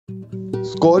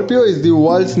Scorpio is the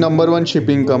world's #1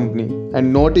 shipping company,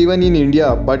 and not even in India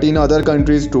but in other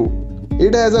countries too.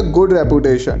 It has a good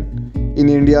reputation. In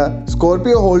India,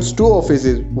 Scorpio holds 2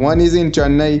 offices. One is in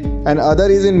Chennai and other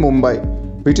is in Mumbai,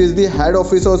 which is the head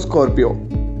office of Scorpio.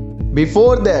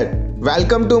 Before that,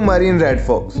 welcome to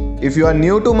MarineRedFox. If you are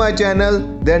new to my channel,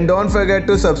 then don't forget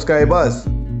to subscribe us.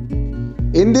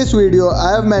 In this video,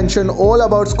 I have mentioned all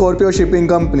about Scorpio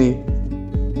Shipping Company.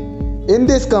 In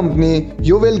this company,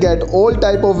 you will get all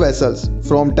type of vessels,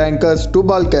 from tankers to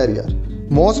bulk carrier.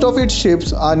 Most of its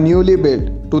ships are newly built,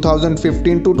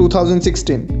 2015 to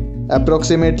 2016.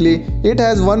 Approximately, it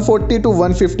has 140 to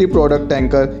 150 product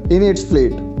tanker in its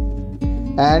fleet,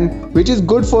 and which is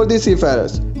good for the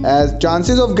seafarers, as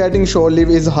chances of getting shore leave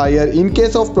is higher in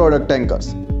case of product tankers.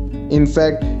 In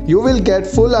fact, you will get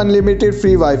full unlimited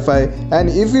free Wi-Fi, and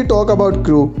if we talk about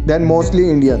crew, then mostly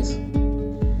Indians.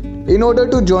 In order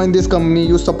to join this company,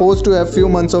 you're supposed to have few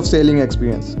months of sailing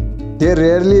experience. They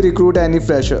rarely recruit any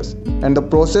freshers, and the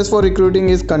process for recruiting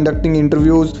is conducting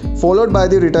interviews followed by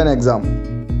the written exam.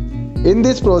 In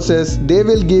this process, they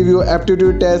will give you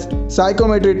aptitude test,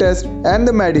 psychometry test, and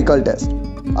the medical test.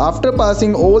 After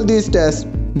passing all these tests,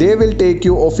 they will take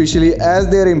you officially as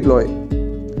their employee.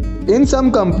 In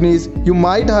some companies, you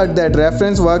might heard that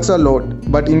reference works a lot,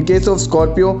 but in case of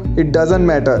Scorpio, it doesn't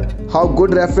matter how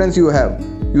good reference you have.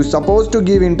 You're supposed to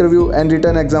give interview and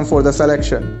written exam for the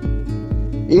selection.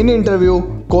 In interview,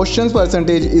 questions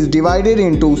percentage is divided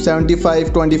into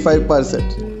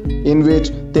 75-25%, in which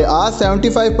they ask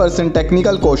 75%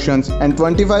 technical questions and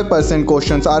 25%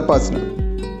 questions are personal.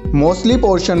 Mostly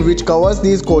portion which covers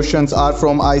these questions are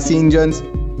from IC engines,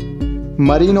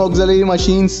 marine auxiliary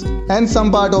machines, and some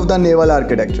part of the naval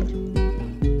architecture.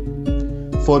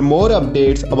 For more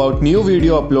updates about new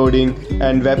video uploading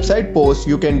and website posts,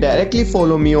 you can directly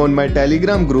follow me on my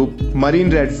Telegram group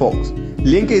MarineRedFox.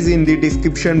 Link is in the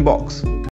description box.